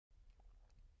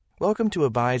Welcome to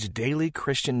Abide's Daily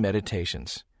Christian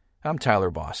Meditations. I'm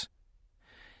Tyler Boss.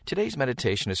 Today's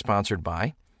meditation is sponsored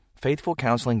by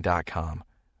FaithfulCounseling.com,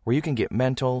 where you can get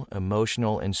mental,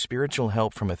 emotional, and spiritual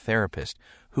help from a therapist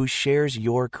who shares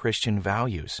your Christian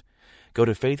values. Go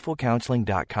to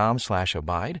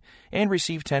FaithfulCounseling.com/abide and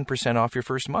receive 10% off your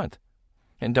first month.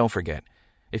 And don't forget,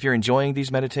 if you're enjoying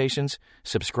these meditations,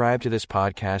 subscribe to this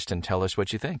podcast and tell us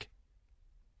what you think.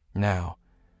 Now,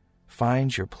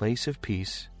 find your place of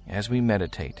peace as we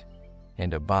meditate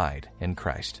and abide in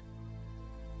Christ.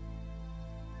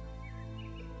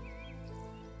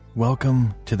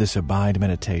 Welcome to this Abide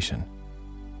meditation.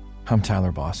 I'm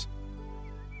Tyler Boss.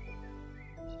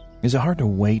 Is it hard to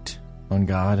wait on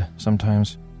God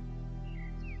sometimes?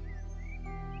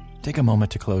 Take a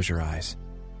moment to close your eyes.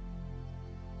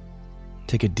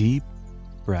 Take a deep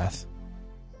breath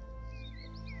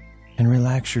and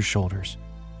relax your shoulders.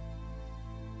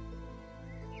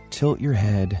 Tilt your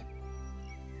head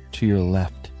to your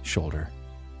left shoulder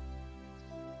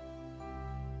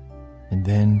and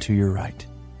then to your right.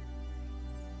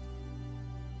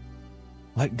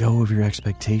 Let go of your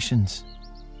expectations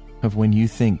of when you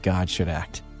think God should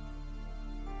act.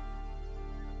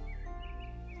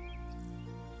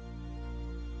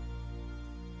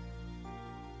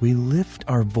 We lift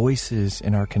our voices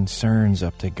and our concerns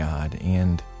up to God,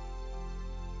 and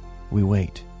we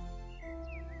wait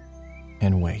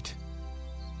and wait.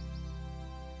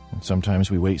 And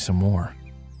sometimes we wait some more.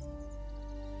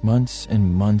 Months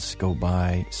and months go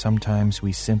by. Sometimes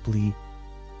we simply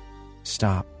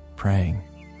stop praying.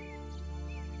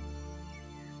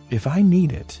 If I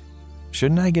need it,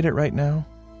 shouldn't I get it right now?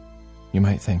 You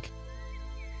might think.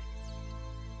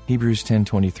 Hebrews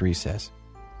 10:23 says,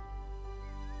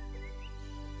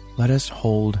 "Let us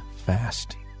hold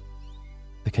fast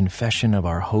the confession of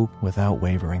our hope without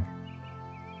wavering.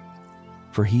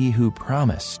 For he who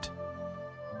promised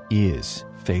is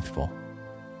faithful."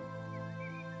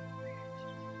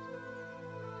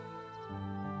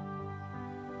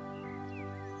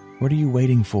 What are you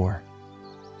waiting for?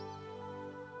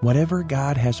 Whatever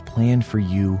God has planned for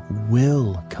you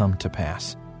will come to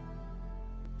pass.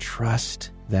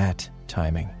 Trust that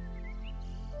timing.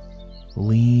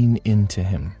 Lean into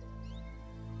Him.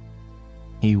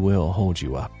 He will hold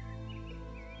you up.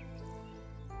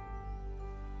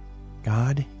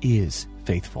 God is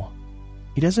faithful.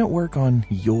 He doesn't work on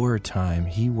your time.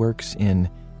 He works in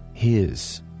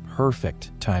His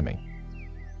perfect timing.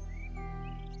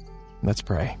 Let's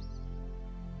pray.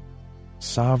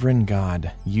 Sovereign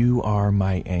God, you are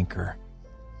my anchor.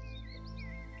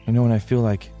 You know, when I feel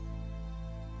like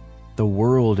the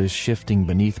world is shifting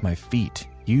beneath my feet,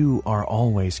 you are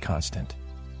always constant.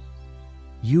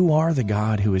 You are the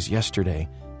God who is yesterday,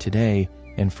 today,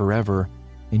 and forever,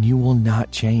 and you will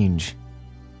not change.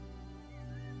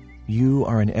 You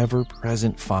are an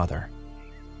ever-present Father,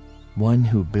 one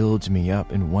who builds me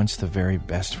up and wants the very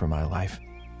best for my life.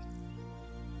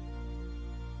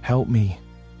 Help me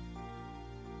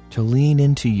to lean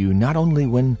into you, not only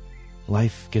when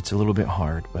life gets a little bit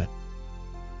hard, but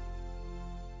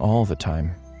all the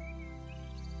time.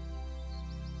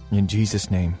 In Jesus'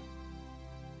 name,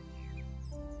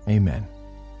 amen.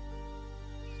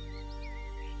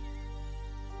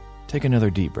 Take another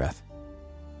deep breath.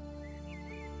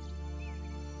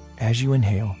 As you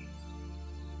inhale,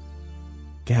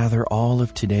 gather all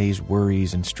of today's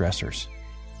worries and stressors.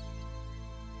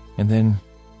 And then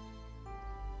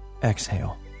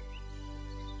exhale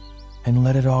and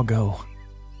let it all go.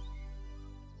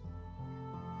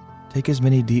 Take as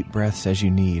many deep breaths as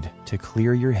you need to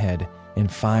clear your head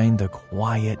and find the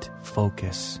quiet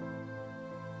focus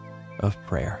of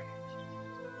prayer.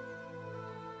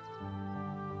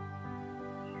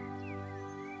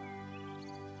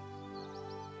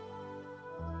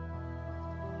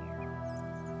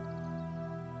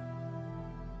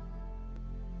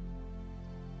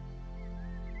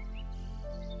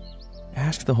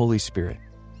 Ask the Holy Spirit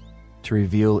to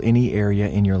reveal any area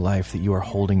in your life that you are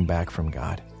holding back from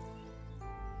God.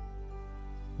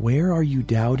 Where are you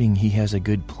doubting He has a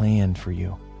good plan for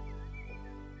you?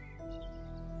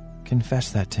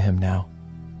 Confess that to Him now.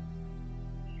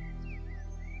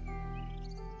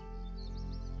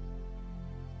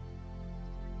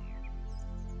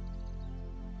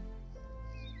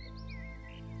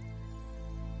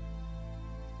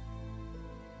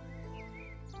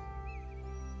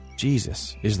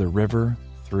 Jesus is the river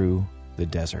through the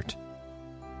desert.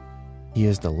 He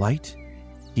is the light,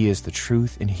 He is the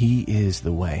truth, and He is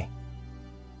the way.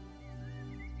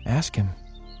 Ask Him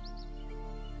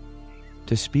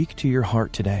to speak to your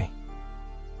heart today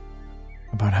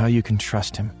about how you can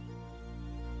trust Him.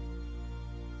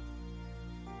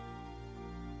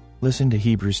 Listen to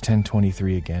Hebrews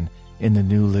 10:23 again in the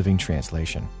New Living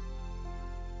Translation.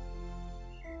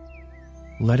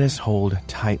 Let us hold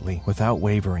tightly, without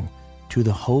wavering, to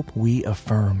the hope we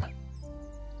affirm.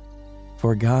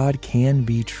 For God can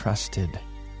be trusted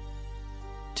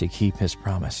to keep his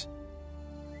promise.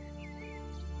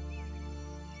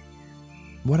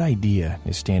 What idea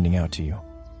is standing out to you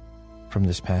from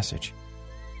this passage?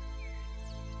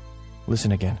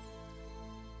 Listen again.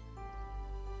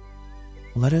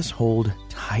 Let us hold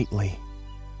tightly,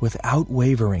 without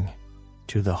wavering,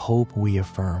 to the hope we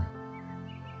affirm.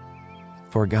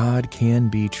 For God can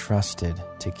be trusted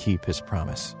to keep his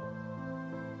promise.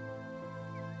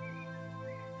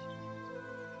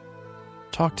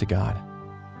 Talk to God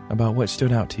about what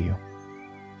stood out to you.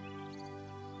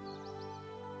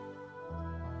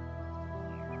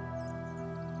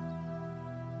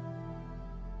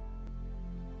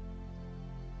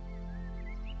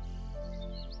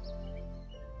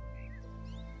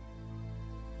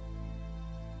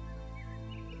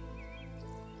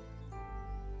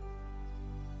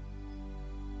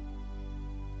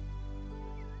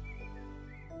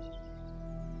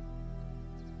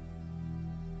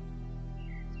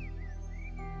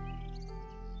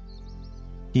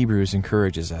 Hebrews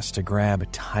encourages us to grab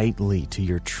tightly to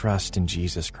your trust in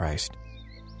Jesus Christ.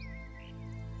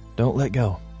 Don't let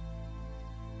go.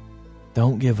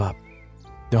 Don't give up.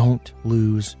 Don't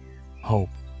lose hope.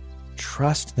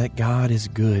 Trust that God is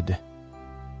good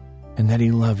and that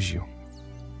he loves you,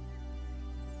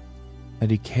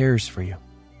 that he cares for you,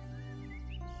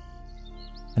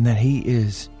 and that he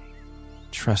is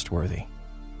trustworthy.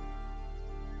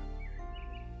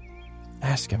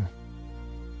 Ask him.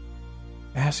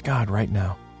 Ask God right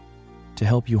now to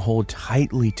help you hold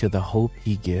tightly to the hope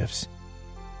he gives.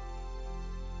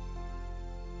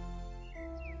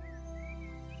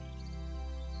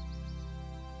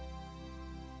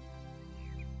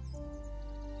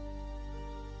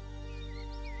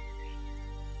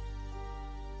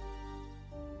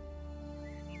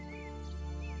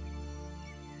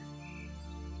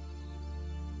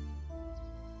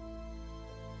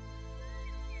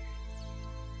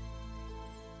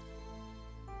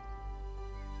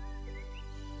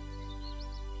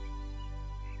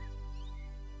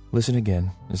 Listen again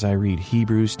as I read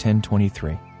Hebrews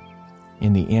 10:23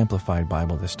 in the Amplified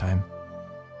Bible this time.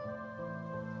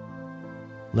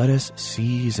 Let us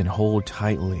seize and hold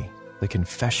tightly the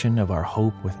confession of our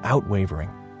hope without wavering.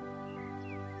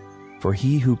 For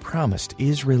he who promised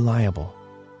is reliable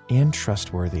and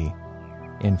trustworthy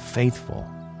and faithful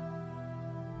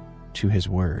to his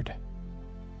word.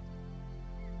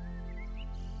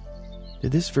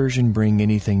 Did this version bring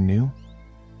anything new?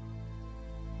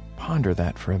 Ponder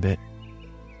that for a bit.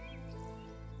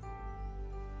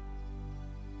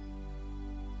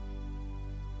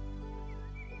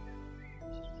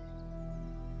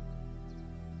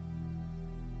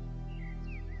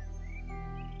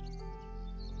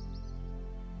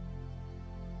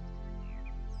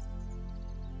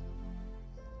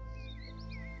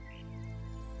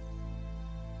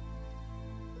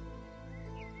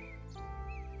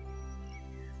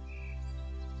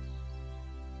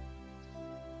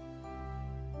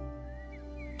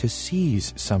 To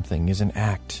seize something is an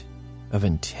act of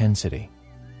intensity.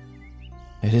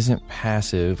 It isn't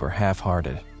passive or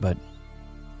half-hearted, but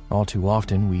all too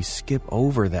often we skip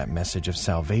over that message of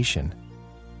salvation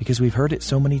because we've heard it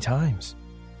so many times.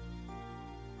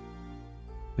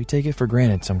 We take it for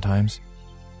granted sometimes,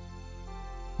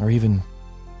 or even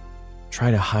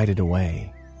try to hide it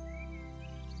away.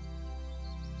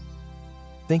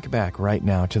 Think back right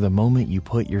now to the moment you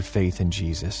put your faith in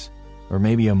Jesus. Or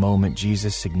maybe a moment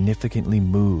Jesus significantly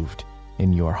moved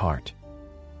in your heart.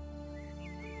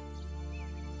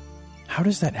 How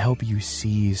does that help you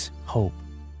seize hope?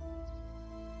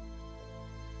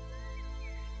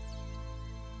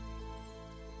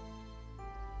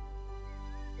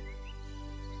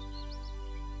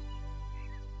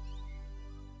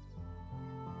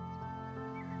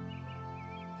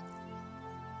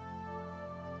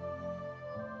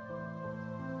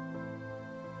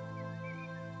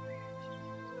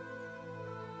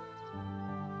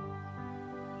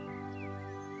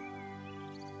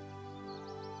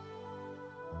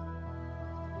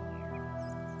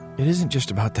 It isn't just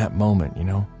about that moment, you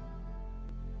know.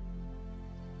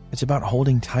 It's about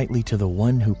holding tightly to the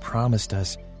one who promised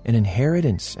us an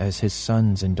inheritance as his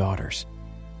sons and daughters.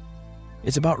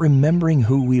 It's about remembering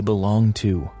who we belong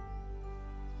to.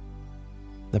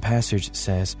 The passage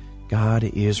says, God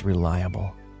is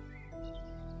reliable,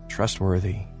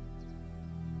 trustworthy,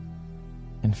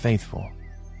 and faithful.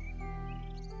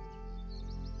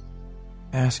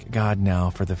 Ask God now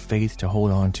for the faith to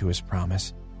hold on to His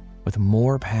promise with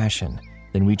more passion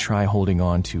than we try holding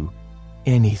on to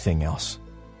anything else.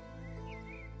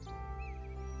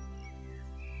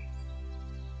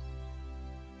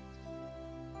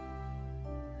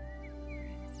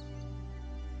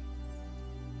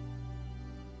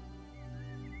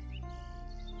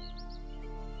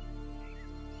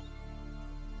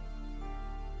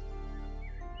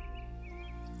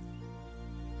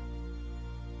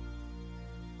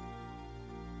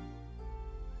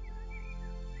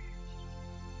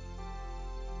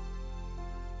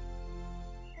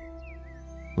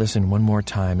 Listen one more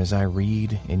time as I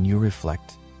read and you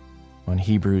reflect on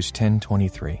Hebrews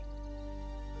 10:23.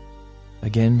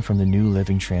 Again from the New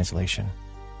Living Translation.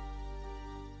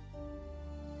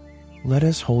 Let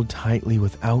us hold tightly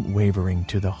without wavering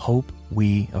to the hope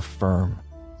we affirm.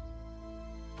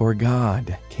 For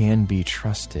God can be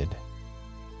trusted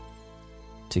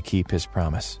to keep His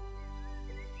promise.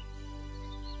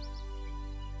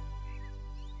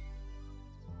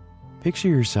 Picture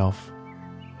yourself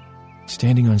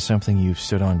standing on something you've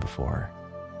stood on before,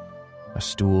 a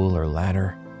stool or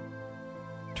ladder,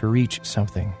 to reach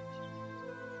something,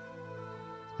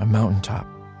 a mountaintop,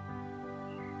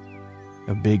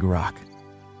 a big rock.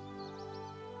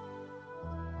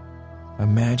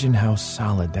 Imagine how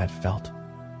solid that felt.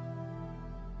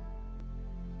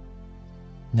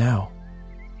 Now,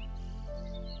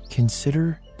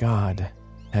 consider God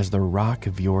as the rock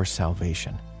of your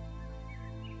salvation.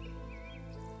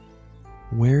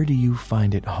 Where do you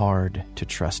find it hard to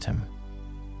trust Him?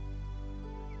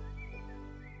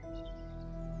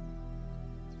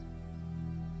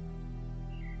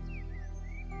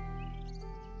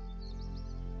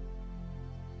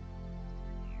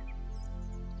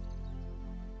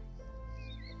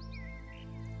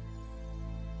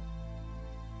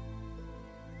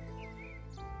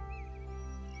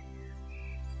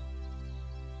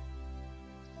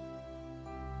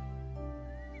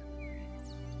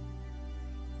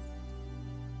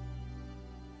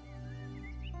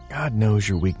 God knows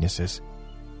your weaknesses.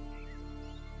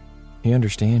 He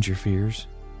understands your fears.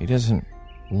 He doesn't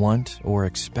want or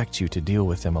expect you to deal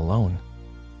with them alone.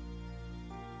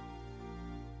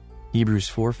 Hebrews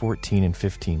 4:14 and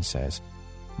 15 says,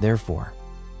 Therefore,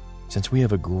 since we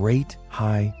have a great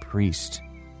high priest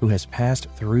who has passed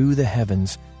through the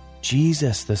heavens,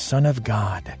 Jesus, the Son of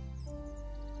God,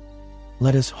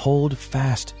 let us hold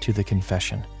fast to the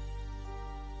confession.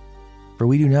 For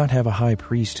we do not have a high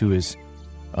priest who is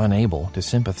unable to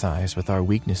sympathize with our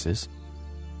weaknesses,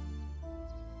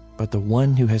 but the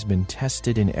one who has been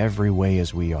tested in every way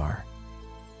as we are,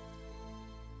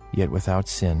 yet without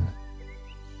sin.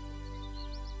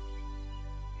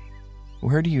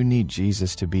 Where do you need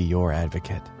Jesus to be your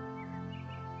advocate?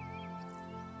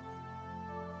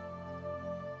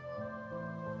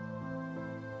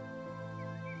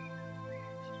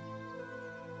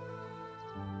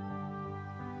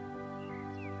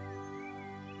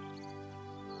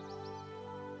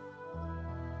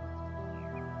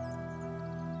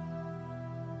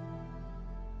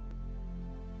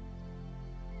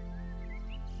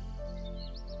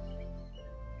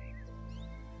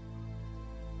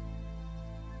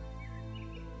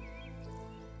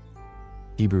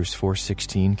 Hebrews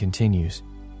 4:16 continues,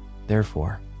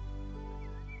 Therefore,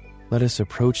 let us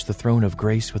approach the throne of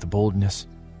grace with boldness,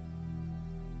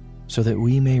 so that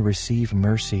we may receive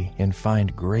mercy and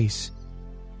find grace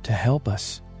to help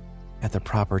us at the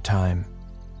proper time.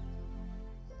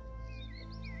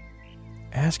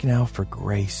 Ask now for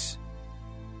grace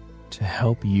to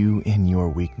help you in your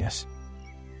weakness.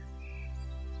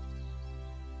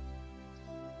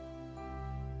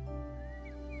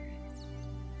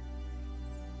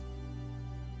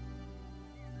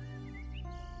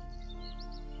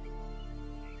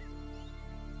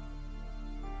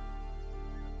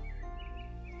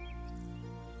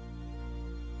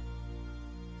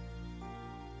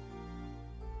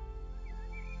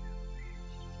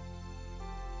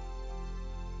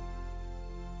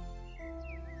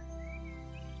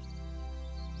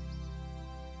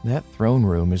 That throne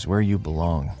room is where you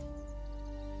belong.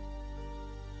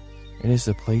 It is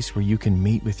the place where you can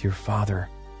meet with your Father,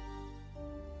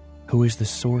 who is the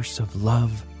source of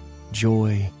love,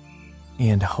 joy,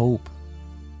 and hope.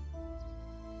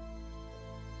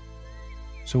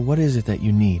 So what is it that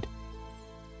you need?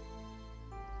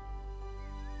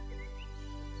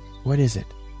 What is it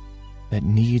that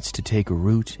needs to take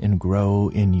root and grow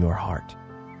in your heart?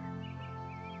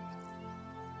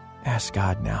 Ask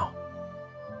God now.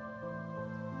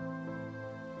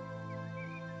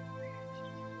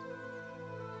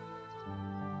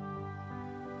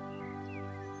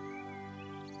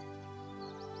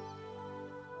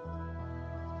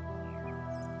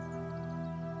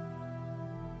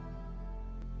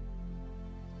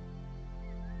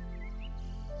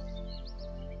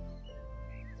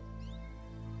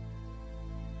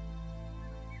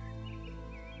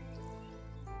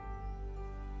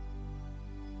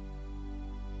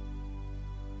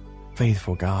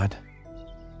 faithful God.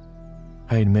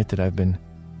 I admit that I've been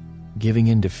giving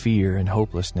in to fear and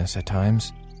hopelessness at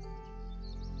times.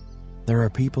 There are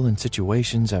people and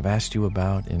situations I've asked you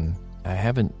about, and I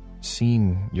haven't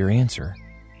seen your answer.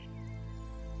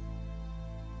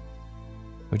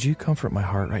 Would you comfort my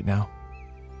heart right now?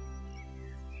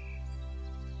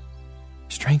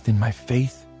 Strengthen my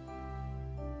faith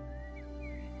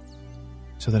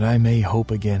so that I may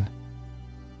hope again.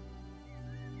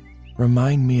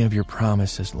 Remind me of your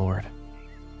promises, Lord.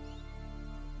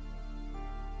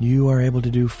 You are able to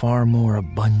do far more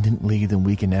abundantly than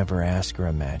we can ever ask or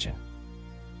imagine.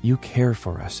 You care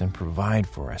for us and provide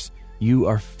for us. You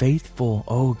are faithful,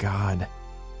 O God,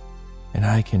 and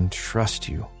I can trust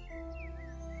you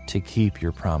to keep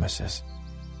your promises.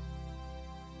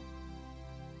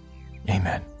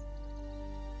 Amen.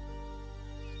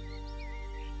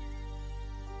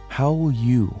 How will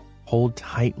you hold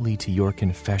tightly to your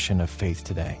confession of faith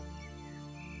today?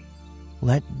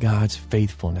 Let God's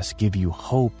faithfulness give you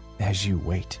hope as you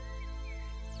wait.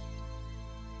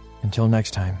 Until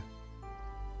next time,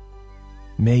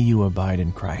 may you abide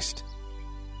in Christ.